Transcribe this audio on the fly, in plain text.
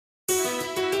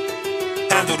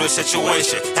handle the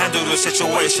situation, handle the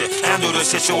situation, handle the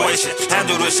situation,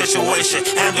 handle the situation,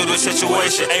 handle the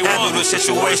situation, handle the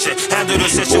situation, handle the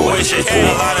situation.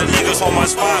 A lot of niggas on my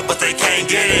spot, but they can't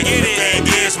get it. The thing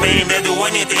is, man, they do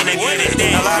anything to get it.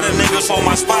 A lot of niggas on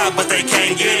my spot, but they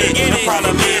can't get it. The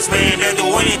problem is, man, they do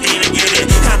anything to get it.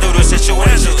 Handle the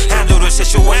situation, handle the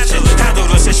situation, handle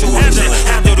the situation,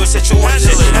 handle the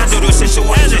situation, handle the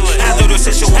situation, handle the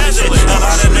situation. A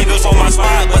lot of niggas on my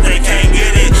spot, but they can't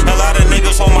get it. A lot of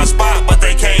niggas on my spot, but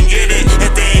they can't get it. The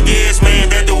thing is, man,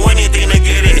 they do anything to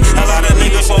get it. A lot of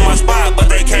niggas on my spot, but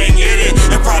they can't get it.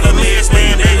 The problem is,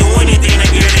 man, they do anything to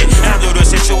get it. Handle the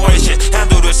situation,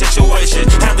 handle the situation,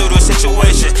 handle the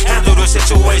situation, handle the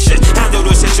situation, handle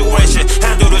the situation,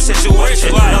 handle the situation.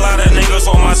 A lot of niggas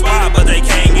on my spot, but they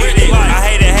can't get it. I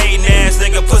hate a hating ass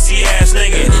nigga, pussy ass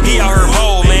nigga. He out here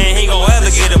bold, man, he gon'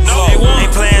 ever get a blow. They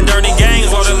playin' dirty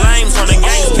games, or the lames on the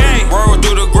games. Word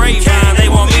through the grapevine, they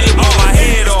want me to blow my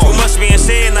head off. Too much being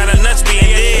said, not enough being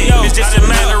dead. It's just a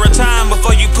matter of time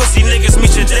before you pussy niggas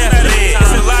meet your deathbed.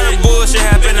 It's a lot of bullshit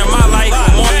happen in my life,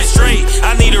 I'm on it straight.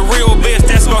 I need a real bitch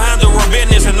that's gon' handle her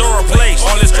business and know her place.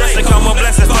 All this stress to come a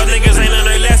blessing, fuck niggas ain't on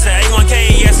their lesson.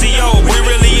 A1k, SEO, we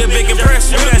really a big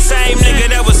impression. You that same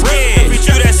nigga that was scared,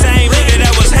 you that same nigga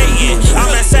that was hating. I'm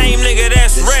that same nigga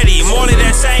that's ready, more than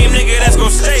that same nigga that's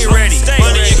gon' stay ready.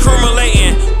 Money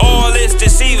accumulating, all this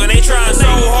deceiving. They trying so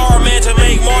hard, man, to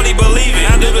make Marty believe it.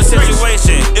 Handle the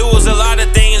situation, it was a lot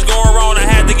of things going wrong. I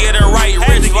had to get it right,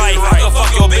 rich life, I could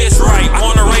fuck your bitch right.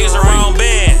 Wanna raise her own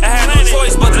band, I had no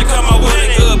choice but to come up with a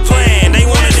good plan. They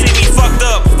wanna see me fucked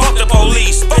up, fuck the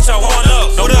police, bitch I want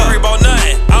up. Don't worry about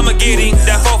nothing, I'ma get him.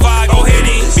 That 4-5 go hit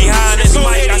him. Behind this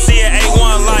mic, I see an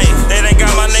A1 light. They done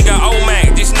got my nigga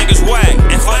O-Mac, these niggas whack.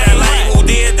 And for that lame who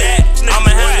did that, I'ma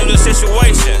handle the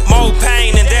situation. More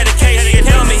pain and dedication,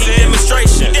 tell me he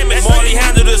demonstration. Marty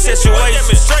handle the situation.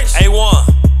 A1.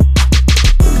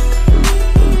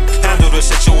 Handle the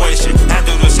situation,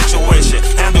 handle the situation,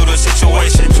 handle the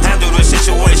situation, handle the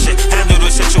situation, handle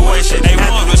the situation,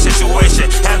 handle the situation,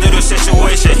 handle the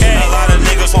situation. A lot of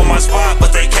niggas on my spot,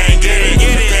 but they can't get it.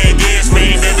 The thing is,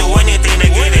 man, they do anything to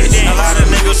get it. A lot of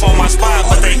niggas on my spot,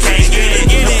 but they can't get it.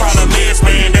 The problem is,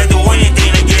 man, they do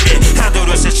anything to get it. Handle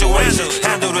the situation,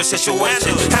 handle the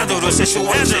situation, handle the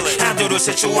situation, handle the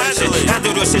situation,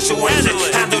 handle the situation,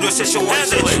 handle the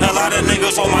situation. A lot of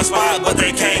niggas on my spot, but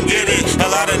they can't get it. A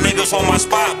lot of niggas on my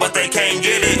spot, but they can't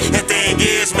get it. The thing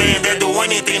is, man, they do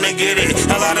anything to get it.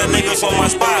 A lot of niggas on my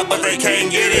spot, but they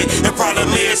can't get it. The problem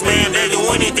is, man, they do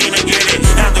anything to get it.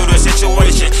 Handle the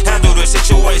situation, handle the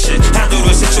situation, handle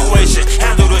the situation,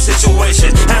 handle the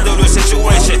situation, handle the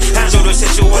situation, handle the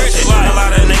situation. A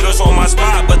lot of niggas on my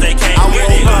spot, but they can't get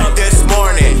it. I woke up this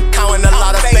morning, counting a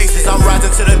lot of faces. I'm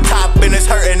rising to the top and it's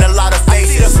hurting a lot of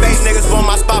faces. I see the face niggas on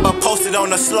my spot, but posted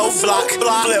on a slow block.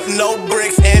 Flip no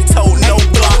bricks and tote no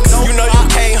blocks. You know you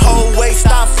can't hold weight,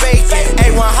 stop faking.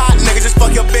 A1 hot nigga, just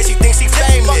fuck your bitch, she thinks she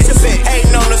famous.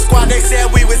 Hating on the squad, they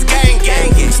said we was gang.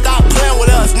 Stop playing with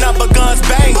us, number guns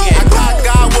banging. I got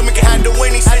God with me, can handle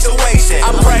any situation.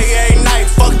 I pray every night,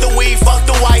 fuck the weed, fuck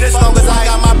the white. As long as I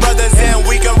got my brothers in,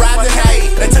 we can ride the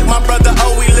night. They took my brother,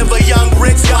 oh, we live a young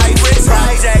rich life.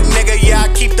 Project nigga, yeah, I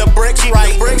keep the bricks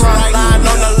right. Line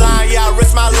on the line, yeah, I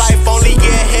risk my life. Only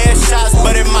get headshots,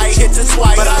 but it might hit you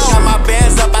twice. But I got my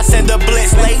bands up, I send a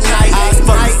blitz late night. I was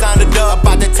fucking signed a dub,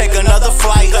 about to take another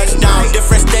flight. Touchdown,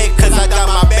 different state, cause I got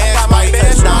my bands right.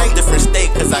 Touchdown, different state,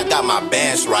 cause I got my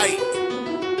bands right.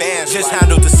 Just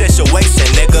handle the situation,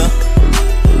 nigga.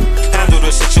 Handle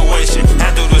the situation,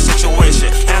 handle the situation,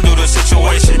 handle the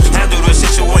situation, handle the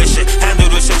situation, handle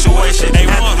the situation,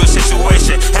 handle the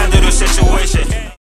situation, handle the situation.